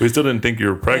still. We still didn't think you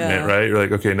were pregnant, right? You're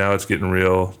like, okay, now it's getting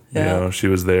real. She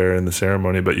was there in the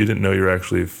ceremony, but you didn't know you were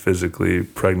actually physically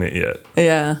pregnant yet.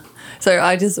 Yeah. So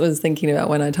I just was thinking about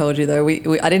when I told you, though,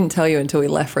 I didn't tell you until we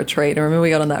left retreat. I remember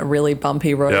we got on that really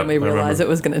bumpy road, and we realized it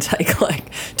was going to take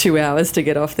like 2 hours to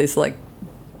get off this like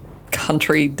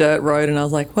country dirt road, and I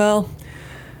was like, well,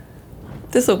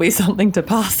 this will be something to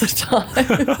pass the time.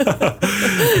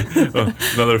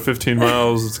 Another 15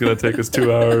 miles, it's going to take us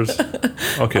 2 hours.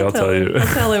 Okay, I'll tell you.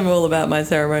 I'll tell him all about my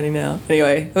ceremony now.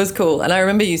 Anyway, it was cool. And I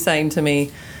remember you saying to me,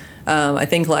 I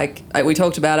think we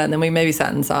talked about it, and then we maybe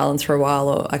sat in silence for a while,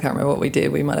 or I can't remember what we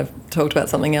did. We might have talked about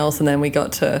something else, and then we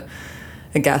got to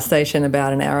a gas station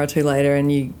about an hour or two later,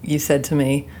 and you said to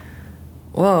me,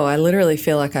 whoa, I literally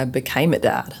feel like I became a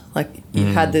dad. Like, you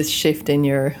had this shift in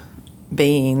your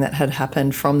being that had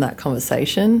happened from that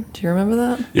conversation. Do you remember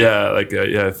that? Yeah,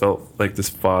 I felt like this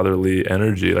fatherly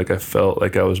energy. Like, I felt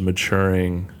like I was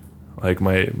maturing. Like,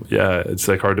 it's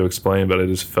like hard to explain, but I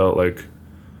just felt like,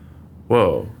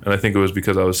 whoa. And I think it was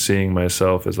because I was seeing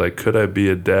myself as like, could I be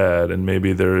a dad? And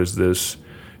maybe there is this,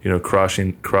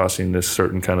 crossing this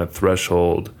certain kind of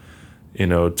threshold,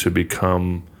 to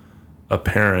become a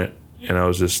parent. And I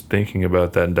was just thinking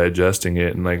about that and digesting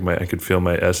it, and like I could feel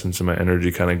my essence and my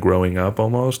energy kind of growing up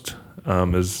almost,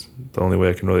 is the only way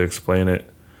I can really explain it.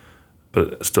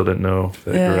 But I still didn't know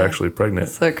that you're actually pregnant.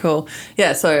 That's so cool.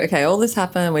 Yeah, so, okay, all this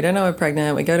happened. We don't know we're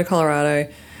pregnant. We go to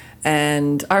Colorado.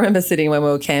 And I remember sitting when we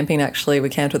were camping, actually. We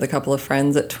camped with a couple of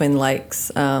friends at Twin Lakes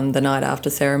the night after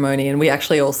ceremony. And we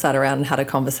actually all sat around and had a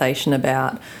conversation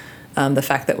about the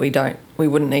fact that we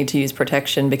wouldn't need to use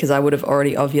protection, because I would have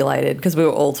already ovulated, because we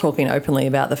were all talking openly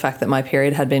about the fact that my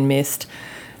period had been missed.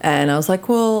 And I was like,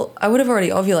 well, I would have already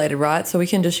ovulated, right? So we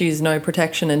can just use no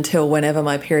protection until whenever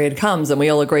my period comes. And we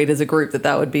all agreed as a group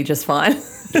that would be just fine.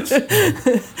 Yes.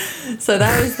 So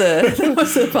that was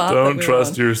the part. Don't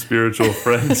trust your spiritual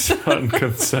friends on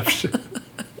conception.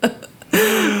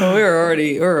 Well, we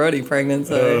were already pregnant,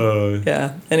 so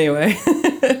yeah. Anyway,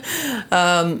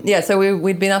 so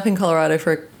we'd been up in Colorado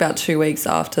for about 2 weeks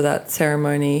after that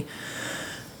ceremony,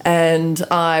 and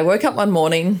I woke up one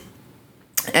morning,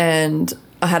 and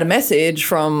I had a message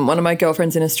from one of my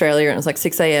girlfriends in Australia, and it was like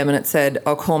 6 a.m. and it said,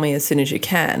 "Oh, call me as soon as you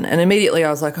can." And immediately I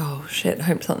was like, "Oh shit, I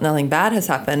hope nothing bad has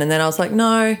happened." And then I was like,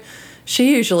 "No,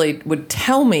 she usually would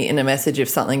tell me in a message if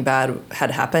something bad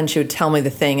had happened. She would tell me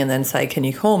the thing and then say, can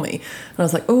you call me? And I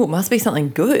was like, oh, it must be something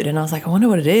good. And I was like, I wonder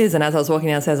what it is. And as I was walking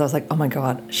downstairs, I was like, oh my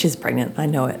God, she's pregnant. I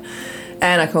know it.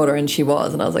 And I called her and she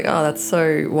was. And I was like, oh, that's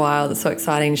so wild. That's so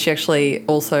exciting. She actually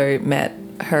also met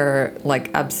her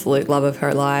like absolute love of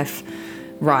her life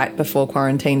right before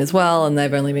quarantine as well. And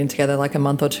they've only been together like a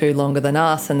month or two longer than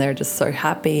us. And they're just so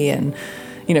happy. And,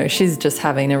 you know, she's just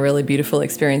having a really beautiful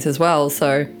experience as well.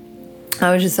 So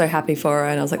I was just so happy for her,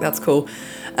 and I was like, that's cool.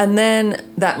 And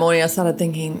then that morning I started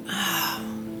thinking,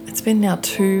 it's been now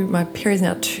my period's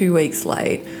now 2 weeks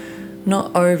late.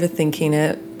 Not overthinking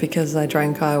it because I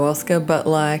drank ayahuasca, but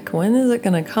like, when is it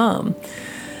going to come?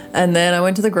 And then I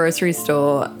went to the grocery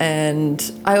store, and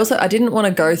I didn't want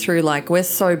to go through, like, we're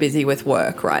so busy with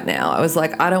work right now. I was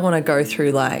like, I don't want to go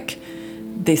through like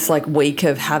this like week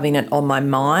of having it on my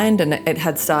mind, and it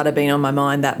had started being on my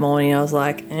mind that morning. I was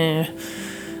like,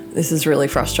 this is really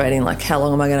frustrating. Like, how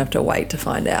long am I going to have to wait to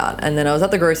find out? And then I was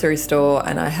at the grocery store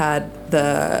and I had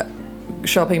the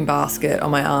shopping basket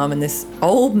on my arm, and this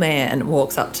old man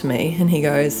walks up to me and he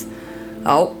goes,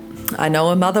 oh, I know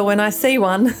a mother when I see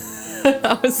one.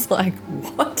 I was like,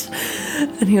 what?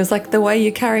 And he was like, the way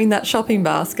you're carrying that shopping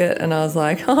basket. And I was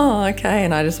like, oh, okay.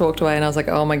 And I just walked away and I was like,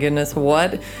 oh my goodness,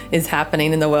 what is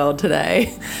happening in the world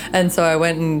today? And so I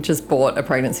went and just bought a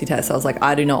pregnancy test. I was like,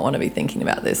 I do not want to be thinking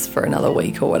about this for another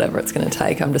week or whatever it's going to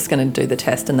take. I'm just going to do the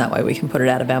test, and that way we can put it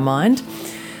out of our mind.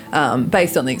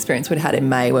 Based on the experience we'd had in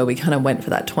May, where we kind of went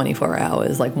for that 24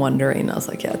 hours, like wondering. I was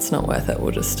like, yeah, it's not worth it.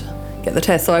 We'll just get the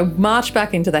test. So I marched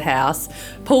back into the house,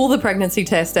 pull the pregnancy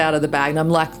test out of the bag, and I'm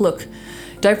like, look,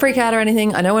 don't freak out or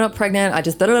anything. I know we're not pregnant. I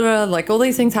just, like, all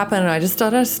these things happen, and I just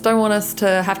don't want us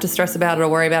to have to stress about it or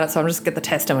worry about it. So I'm just get the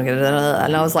test and we're gonna,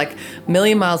 and I was like a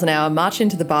million miles an hour, march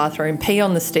into the bathroom, pee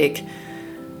on the stick,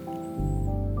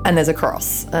 and there's a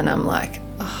cross. And I'm like,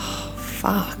 oh,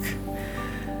 fuck.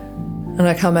 And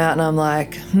I come out and I'm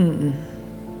like,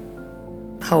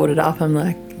 hold it up. I'm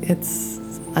like,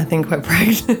 I think we're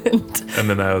pregnant. And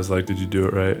then I was like, did you do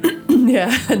it right?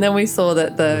 Yeah. And then we saw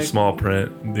that the small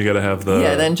print, you got to have the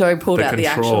then Joe pulled out the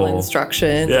control. actual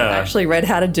instructions. Yeah. And actually read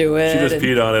how to do it. She just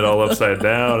peed on it all upside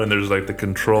down, and there's like the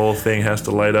control thing has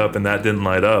to light up, and that didn't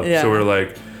light up. Yeah. So we're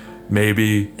like,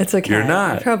 maybe it's okay. You're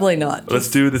not. Probably not. Let's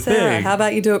do the Sarah, thing. How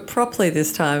about you do it properly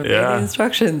this time? Yeah. The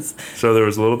instructions. So there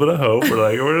was a little bit of hope. We're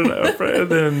like, and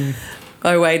then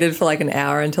I waited for like an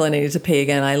hour until I needed to pee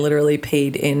again. I literally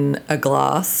peed in a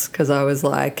glass because I was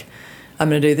like, I'm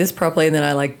going to do this properly. And then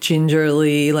I like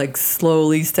gingerly, like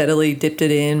slowly, steadily dipped it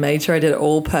in, made sure I did it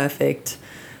all perfect.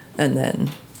 And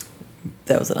then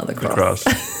there was another cross.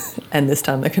 And this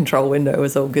time the control window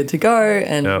was all good to go,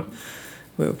 and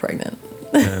we were pregnant.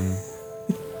 And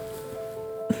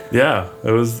yeah,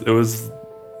 it was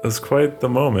quite the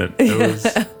moment. It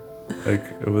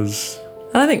was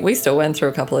I think we still went through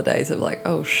a couple of days of like,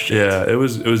 oh shit. Yeah, it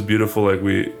was beautiful.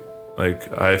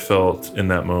 I felt in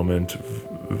that moment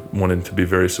wanting to be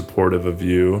very supportive of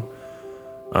you.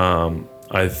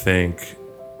 I think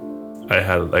I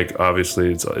had like,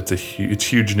 obviously it's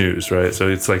huge news, right? So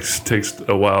it's like takes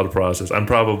a while to process. I'm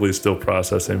probably still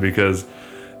processing because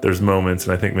there's moments,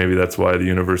 and I think maybe that's why the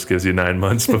universe gives you 9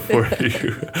 months before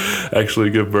you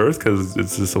actually give birth, because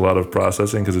it's just a lot of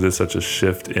processing, because it is such a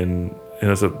shift in,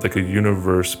 it's like a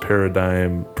universe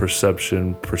paradigm,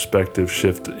 perception, perspective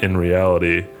shift in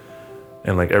reality,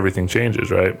 and like everything changes,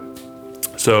 right?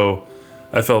 So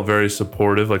I felt very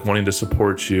supportive, like wanting to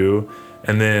support you,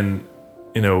 and then,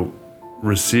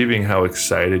 receiving how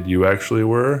excited you actually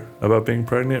were about being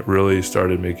pregnant really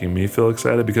started making me feel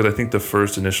excited, because I think the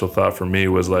first initial thought for me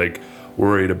was like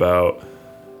worried about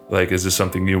like, is this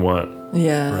something you want?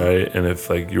 Yeah. Right. And if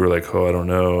like you were like, oh, I don't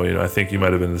know, I think you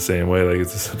might have been the same way. Like,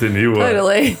 is this something you want?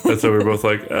 Totally. That's why we were both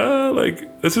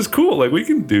like, this is cool. Like, we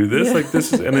can do this. Yeah. Like,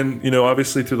 this is, and then,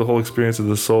 obviously through the whole experience of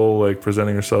the soul, like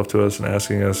presenting herself to us and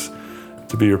asking us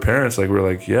to be your parents, like, we're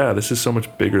like, yeah, this is so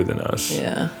much bigger than us.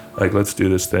 Yeah. Like, let's do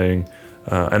this thing.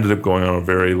 Ended up going on a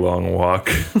very long walk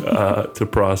to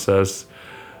process,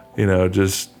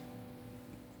 just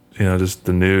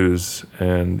the news,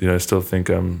 and I still think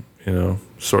I'm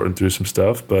sorting through some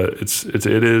stuff, but it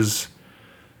is.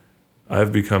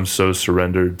 I've become so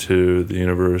surrendered to the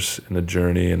universe and the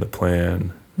journey and the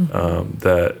plan,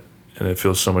 that, and it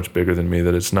feels so much bigger than me,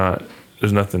 that it's not.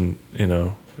 There's nothing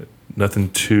nothing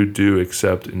to do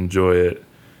except enjoy it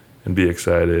and be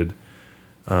excited.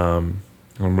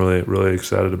 I'm really, really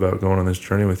excited about going on this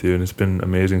journey with you, and it's been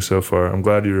amazing so far. I'm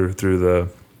glad you're through the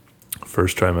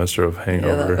first trimester of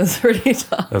hangover. Yeah, that was pretty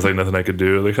tough. I was like, nothing I could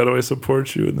do. Like, how do I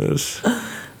support you in this?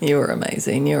 You were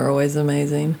amazing. You were always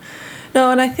amazing.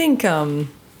 No, and I think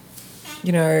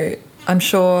you know, I'm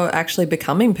sure actually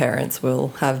becoming parents will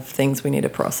have things we need to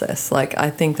process. Like, I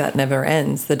think that never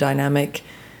ends. The dynamic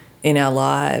in our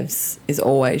lives is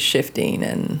always shifting.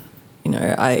 And, you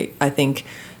know, I think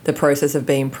the process of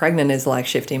being pregnant is like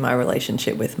shifting my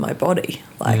relationship with my body.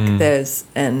 Like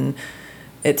and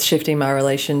it's shifting my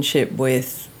relationship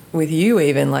with you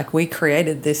even. Like, we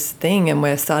created this thing and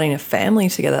we're starting a family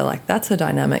together. Like, that's a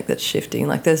dynamic that's shifting.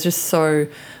 Like, there's just so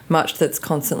much that's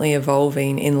constantly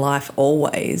evolving in life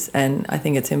always. And I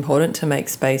think it's important to make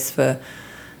space for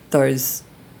those,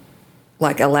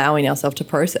 like allowing ourselves to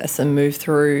process and move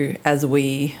through as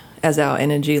our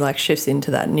energy like shifts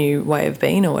into that new way of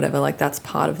being or whatever. Like, that's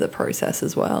part of the process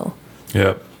as well.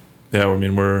 Yeah. I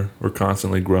mean, we're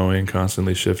constantly growing,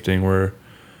 constantly shifting. We're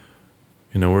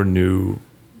new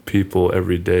people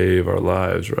every day of our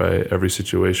lives, right? Every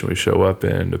situation we show up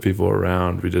in, the people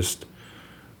around,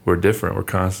 we're different. We're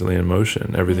constantly in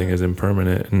motion. Everything is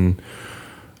impermanent. And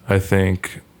I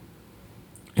think,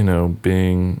 you know,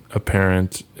 being a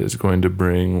parent is going to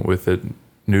bring with it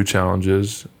new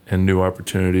challenges and new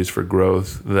opportunities for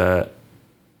growth that,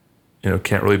 you know,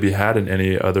 can't really be had in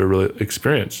any other really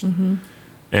experience.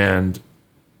 And,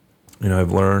 you know,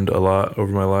 I've learned a lot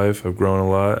over my life. I've grown a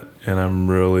lot, and I'm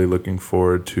really looking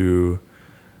forward to,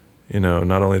 you know,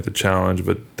 not only the challenge,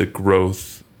 but the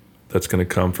growth that's going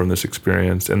to come from this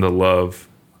experience and the love.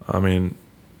 I mean,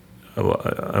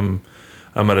 I'm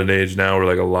at an age now where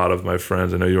like a lot of my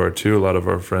friends, I know you are too, a lot of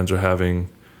our friends are having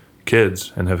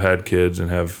kids and have had kids and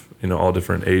have, you know, all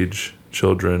different age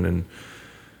children. And,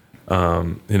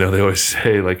 you know, they always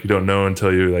say like, you don't know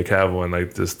until you like have one,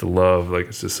 like just the love, like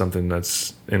it's just something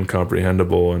that's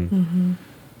incomprehensible. And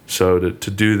so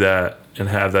to do that and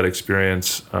have that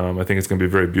experience, I think it's going to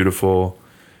be very beautiful.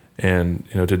 And,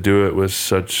 you know, to do it with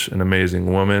such an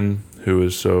amazing woman who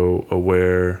is so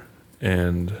aware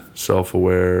and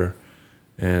self-aware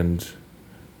and,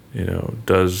 you know,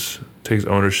 takes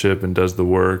ownership and does the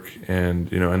work.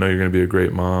 And, you know, I know you're going to be a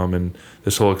great mom. And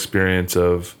this whole experience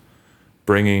of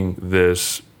bringing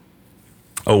this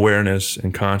awareness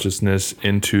and consciousness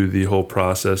into the whole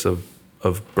process of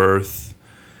birth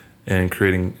and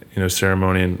creating, you know,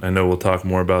 ceremony. And I know we'll talk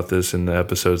more about this in the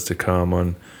episodes to come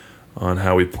on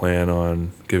how we plan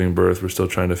on giving birth. We're still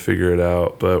trying to figure it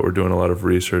out, but we're doing a lot of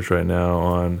research right now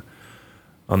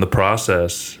on the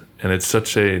process. And it's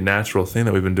such a natural thing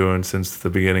that we've been doing since the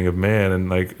beginning of man. And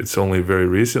like, it's only very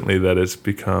recently that it's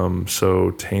become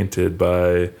so tainted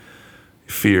by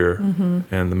fear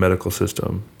and the medical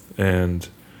system. And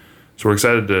so we're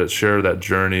excited to share that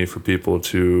journey for people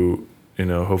to, you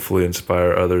know, hopefully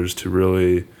inspire others to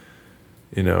really,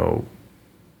 you know,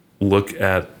 look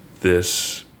at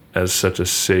this as such a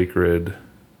sacred,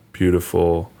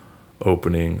 beautiful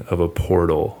opening of a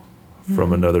portal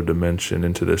from another dimension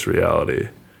into this reality.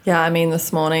 Yeah, I mean,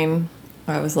 this morning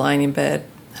I was lying in bed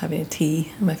having a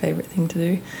tea, my favorite thing to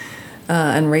do,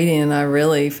 and reading, and I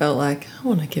really felt like I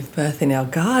want to give birth in our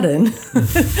garden.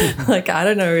 Like, I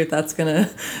don't know if that's going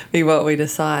to be what we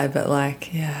decide, but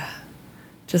like, yeah,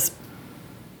 just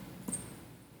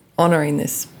honouring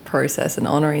this process and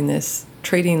honouring this,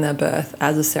 treating the birth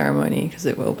as a ceremony, because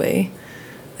it will be,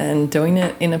 and doing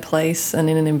it in a place and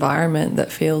in an environment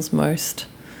that feels most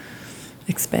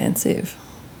expansive.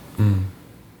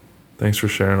 Thanks for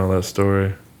sharing all that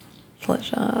story.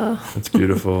 Pleasure. It's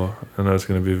beautiful. I know it's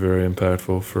going to be very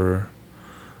impactful for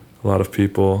a lot of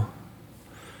people.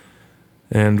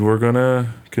 And we're going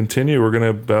to continue. We're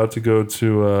about to go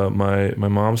to my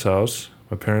mom's house,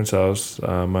 my parents' house.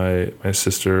 My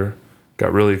sister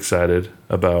got really excited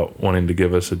about wanting to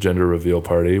give us a gender reveal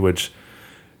party,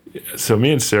 so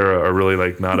me and Sarah are really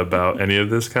like not about any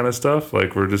of this kind of stuff.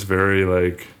 Like, we're just very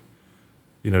like,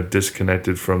 you know,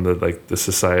 disconnected from the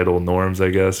societal norms, I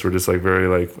guess. We're just like very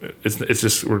like, it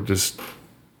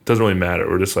doesn't really matter.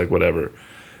 We're just like, whatever.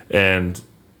 And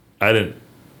I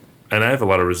have a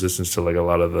lot of resistance to like a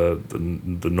lot of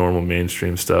the normal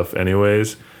mainstream stuff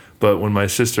anyways. But when my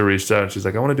sister reached out, she's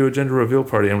like, I want to do a gender reveal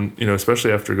party. And, you know,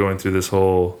 especially after going through this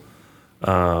whole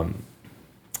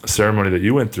ceremony that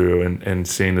you went through and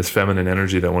seeing this feminine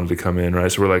energy that wanted to come in,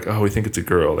 right? So we're like, oh, we think it's a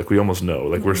girl. Like, we almost know.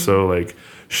 Like, we're so like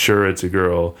sure it's a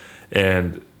girl.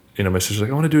 And, you know, my sister's like,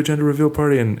 I want to do a gender reveal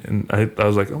party. And I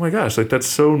was like, oh my gosh, like, that's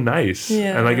so nice.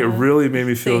 Yeah. And like, it really made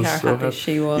me feel so happy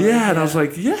she was. Yeah. And I was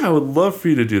like, yeah, I would love for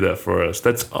you to do that for us.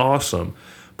 That's awesome.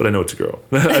 But I know it's a girl.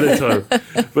 I didn't tell her.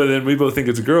 But then we both think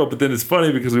it's a girl. But then it's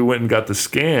funny because we went and got the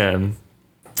scan.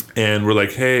 And we're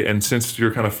like, hey, and since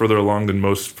you're kind of further along than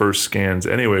most first scans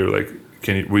anyway, we're like,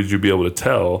 would you be able to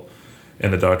tell?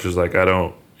 And the doctor's like, I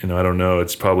don't know.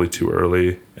 It's probably too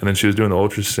early. And then she was doing the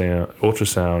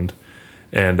ultrasound,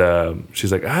 And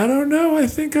she's like, I don't know, I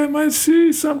think I might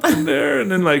see something there.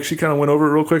 And then like she kind of went over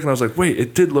it real quick, and I was like, wait,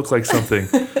 it did look like something.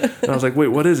 And I was like, wait,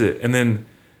 what is it? And then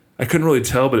I couldn't really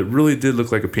tell, but it really did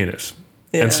look like a penis.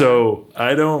 Yeah. And so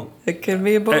I don't. It could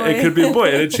be a boy. It could be a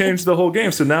boy, and it changed the whole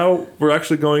game. So now we're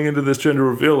actually going into this gender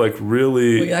reveal like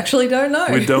really. We actually don't know.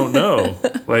 We don't know.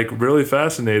 Like really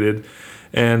fascinated,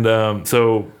 and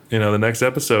so the next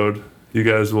episode you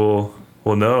guys will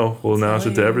know. We'll announce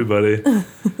it to everybody,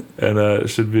 and it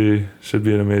should be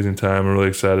an amazing time. I'm really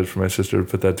excited for my sister to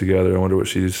put that together. I wonder what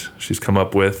she's come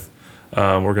up with.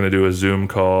 We're gonna do a Zoom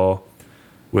call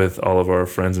with all of our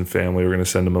friends and family. We're gonna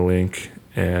send them a link.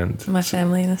 And my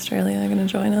family in Australia are going to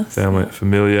join us.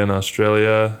 Familia in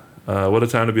Australia. What a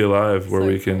time to be alive, where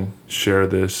we can cool. share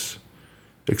this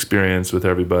experience with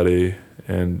everybody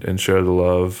and share the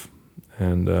love.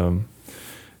 And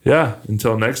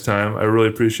until next time, I really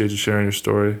appreciate you sharing your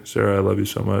story. Sarah, I love you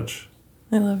so much.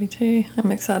 I love you too.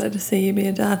 I'm excited to see you be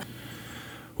a dad.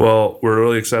 Well, we're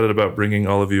really excited about bringing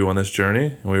all of you on this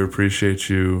journey, and we appreciate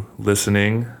you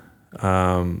listening.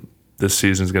 This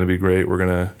season is going to be great. We're going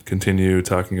to continue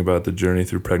talking about the journey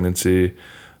through pregnancy.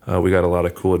 We got a lot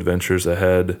of cool adventures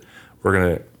ahead. We're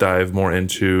going to dive more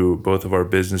into both of our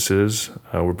businesses.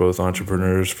 We're both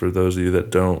entrepreneurs. For those of you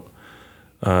that don't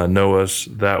know us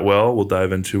that well, we'll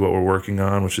dive into what we're working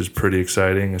on, which is pretty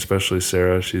exciting, especially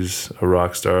Sarah. She's a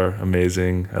rock star,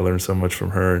 amazing. I learn so much from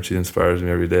her, and she inspires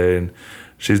me every day. And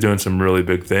she's doing some really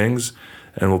big things,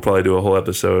 and we'll probably do a whole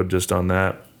episode just on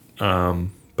that.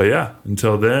 But yeah,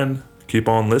 until then, keep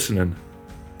on listening.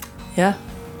 Yeah.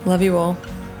 Love you all.